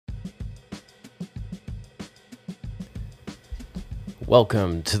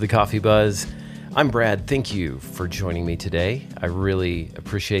Welcome to the Coffee Buzz. I'm Brad. Thank you for joining me today. I really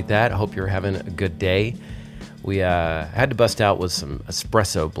appreciate that. I hope you're having a good day. We had to bust out with some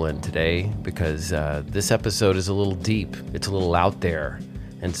espresso blend today because this episode is a little deep. It's a little out there.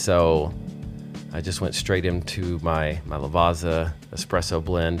 And so I just went straight into my Lavazza espresso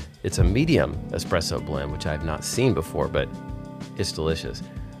blend. It's a medium espresso blend, which I have not seen before, but it's delicious.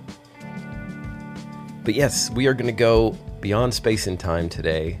 But yes, we are going to go beyond space and time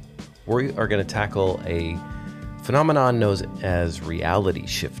today. We are going to tackle a phenomenon known as reality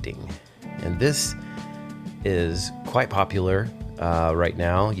shifting. And this is quite popular right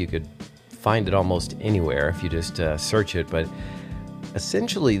now. You could find it almost anywhere if you just search it. But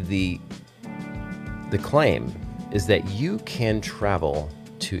essentially, the claim is that you can travel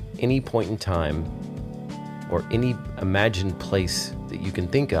to any point in time or any imagined place that you can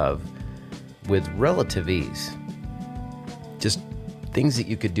think of with relative ease. Just things that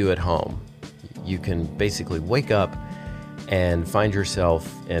you could do at home. You can basically wake up and find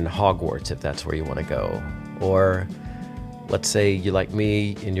yourself in Hogwarts if that's where you want to go. Or let's say you're like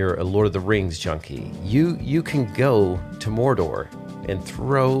me and you're a Lord of the Rings junkie. You can go to Mordor and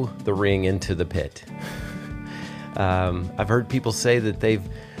throw the ring into the pit. I've heard people say that they've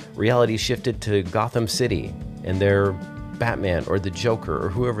reality shifted to Gotham City and they're Batman or the Joker or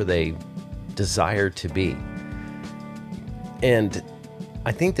whoever they desire to be. And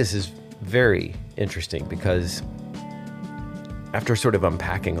I think this is very interesting because after sort of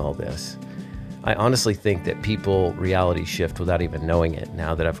unpacking all this, I honestly think that people reality shift without even knowing it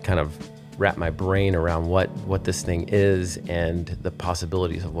now that I've kind of wrapped my brain around what this thing is and the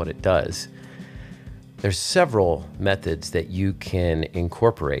possibilities of what it does. There's several methods that you can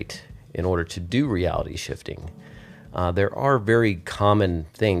incorporate in order to do reality shifting. There are very common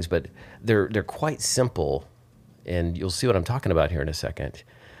things, but they're quite simple, and you'll see what I'm talking about here in a second.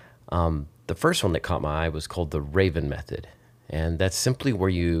 The first one that caught my eye was called the Raven method, and that's simply where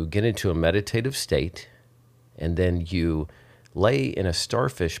you get into a meditative state, and then you lay in a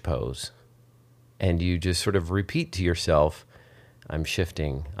starfish pose, and you just sort of repeat to yourself, I'm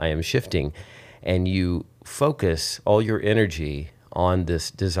shifting, I am shifting, and you focus all your energy on this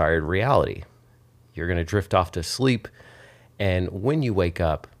desired reality. You're going to drift off to sleep, and when you wake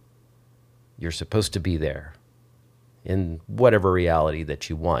up, you're supposed to be there in whatever reality that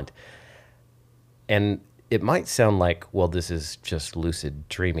you want. And it might sound like, well, this is just lucid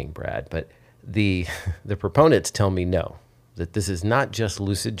dreaming, Brad, but the proponents tell me no, that this is not just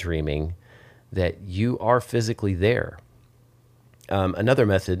lucid dreaming, that you are physically there. Another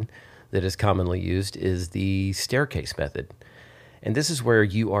method that is commonly used is the staircase method. And this is where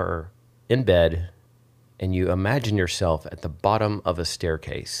you are in bed and you imagine yourself at the bottom of a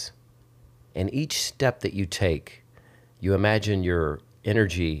staircase. And each step that you take, you imagine your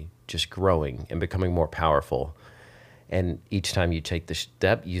energy just growing and becoming more powerful. And each time you take the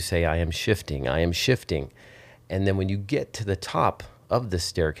step, you say, I am shifting, I am shifting. And then when you get to the top of the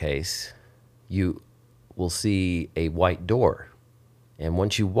staircase, you will see a white door. And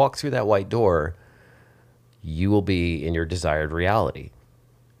once you walk through that white door, you will be in your desired reality.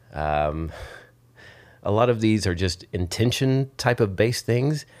 A lot of these are just intention type of base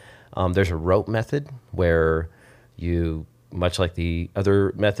things. There's a rope method where you, much like the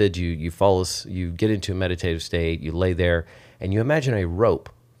other method, you get into a meditative state, you lay there, and you imagine a rope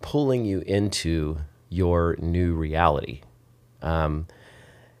pulling you into your new reality. And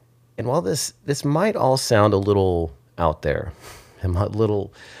while this might all sound a little out there, and a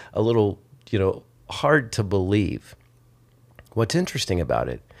little, hard to believe, what's interesting about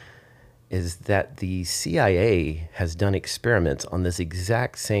it is that the CIA has done experiments on this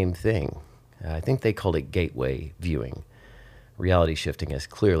exact same thing. I think they called it gateway viewing. Reality shifting is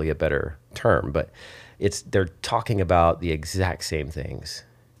clearly a better term, but they're talking about the exact same things.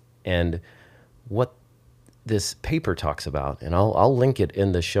 And what this paper talks about, and I'll link it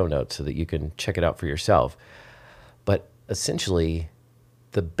in the show notes so that you can check it out for yourself. But essentially,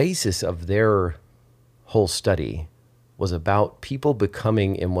 the basis of their whole study was about people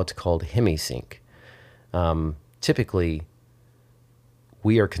becoming in what's called hemisync. Typically,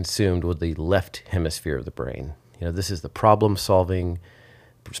 we are consumed with the left hemisphere of the brain. This is the problem-solving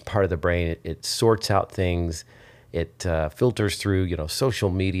part of the brain. It sorts out things. It filters through, social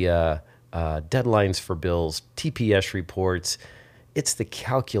media, deadlines for bills, TPS reports. It's the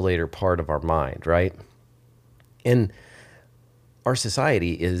calculator part of our mind, right? And our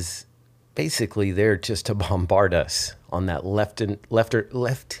society is basically there just to bombard us on that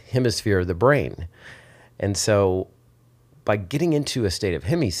left hemisphere of the brain. And so by getting into a state of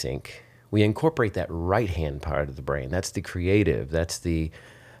hemisync, we incorporate that right-hand part of the brain. That's the creative. That's the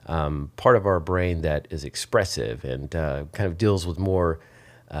part of our brain that is expressive and kind of deals with more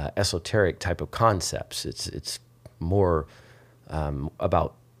esoteric type of concepts. It's more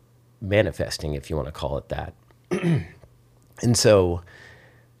about manifesting, if you want to call it that. And so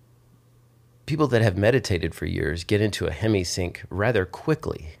people that have meditated for years get into a hemisync rather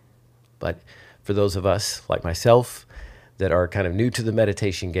quickly. But for those of us like myself that are kind of new to the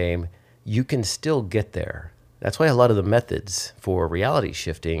meditation game, you can still get there. That's why a lot of the methods for reality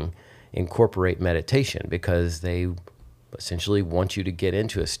shifting incorporate meditation, because they essentially want you to get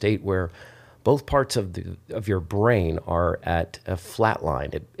into a state where both parts of your brain are at a flat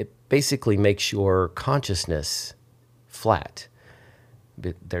line. It basically makes your consciousness flat.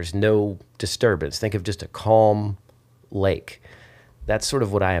 There's no disturbance. Think of just a calm lake. That's sort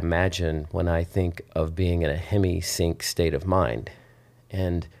of what I imagine when I think of being in a hemisync state of mind.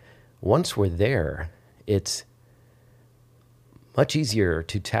 And once we're there, it's much easier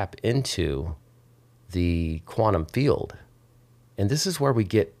to tap into the quantum field. And this is where we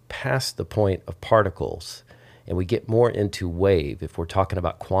get past the point of particles and we get more into wave, if we're talking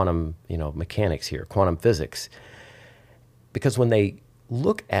about quantum, mechanics here, quantum physics. Because when they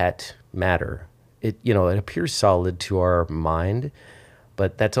look at matter, it appears solid to our mind,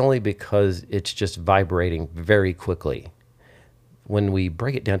 but that's only because it's just vibrating very quickly. When we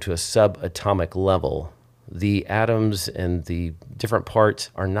break it down to a subatomic level, the atoms and the different parts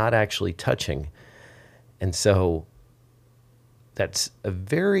are not actually touching. And so that's a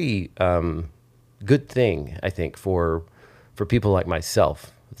very good thing, I think, for people like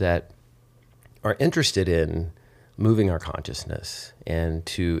myself that are interested in moving our consciousness and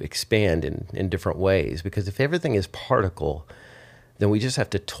to expand in different ways. Because if everything is particle, then we just have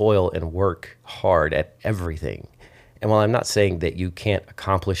to toil and work hard at everything. And while I'm not saying that you can't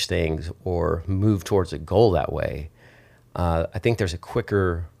accomplish things or move towards a goal that way, I think there's a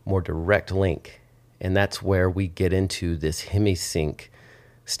quicker, more direct link. And that's where we get into this hemisync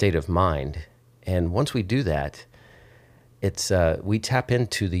state of mind. And once we do that, it's we tap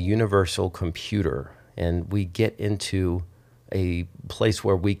into the universal computer, and we get into a place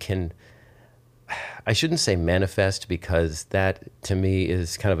where we can, I shouldn't say manifest, because that to me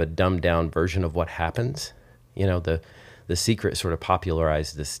is kind of a dumbed down version of what happens. The Secret sort of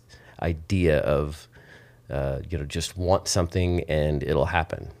popularized this idea of, just want something and it'll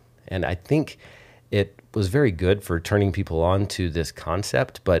happen. And I think it was very good for turning people on to this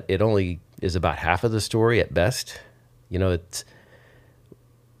concept, but it only is about half of the story at best. It's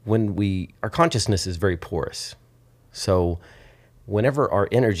when our consciousness is very porous. So whenever our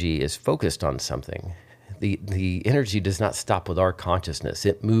energy is focused on something, the energy does not stop with our consciousness.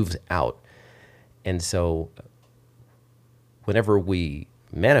 It moves out. And so whenever we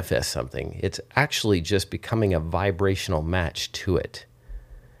manifest something, it's actually just becoming a vibrational match to it.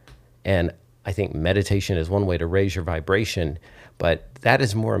 And I think meditation is one way to raise your vibration, but that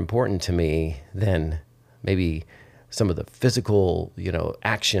is more important to me than maybe some of the physical,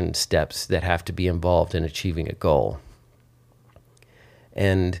 action steps that have to be involved in achieving a goal.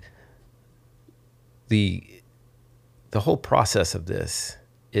 And the whole process of this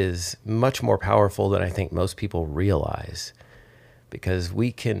is much more powerful than I think most people realize, because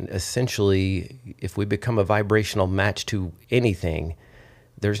we can essentially, if we become a vibrational match to anything,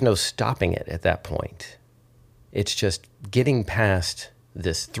 there's no stopping it at that point. It's just getting past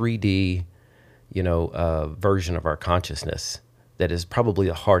this 3D, version of our consciousness that is probably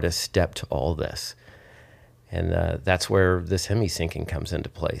the hardest step to all this. And that's where this hemisyncing comes into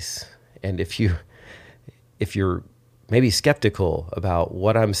place. And if you're maybe skeptical about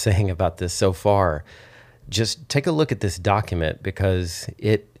what I'm saying about this so far, just take a look at this document, because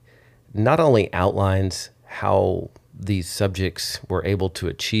it not only outlines how these subjects were able to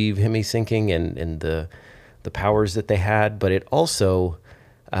achieve hemisyncing and the powers that they had, but it also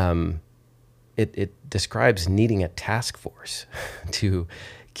it describes needing a task force to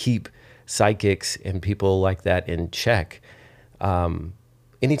keep psychics and people like that in check.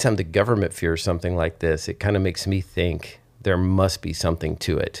 Anytime the government fears something like this, it kind of makes me think there must be something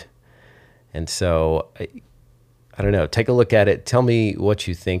to it. And so, I don't know, take a look at it. Tell me what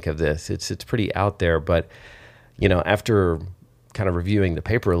you think of this. It's pretty out there, but, after kind of reviewing the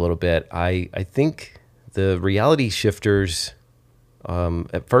paper a little bit, I think the reality shifters,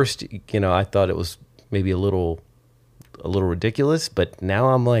 at first, I thought it was maybe a little ridiculous, but now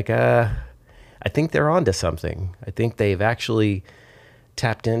I'm like, I think they're onto something. I think they've actually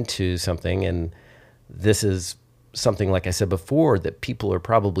tapped into something, and this is something, like I said before, that people are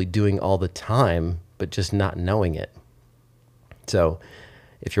probably doing all the time, but just not knowing it. So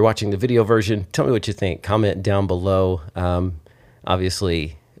If you're watching the video version, tell me what you think. Comment down below.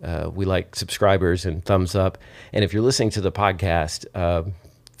 Obviously, we like subscribers and thumbs up. And if you're listening to the podcast,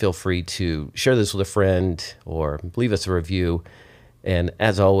 feel free to share this with a friend or leave us a review. And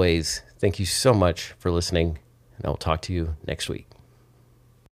as always, thank you so much for listening, and I'll talk to you next week.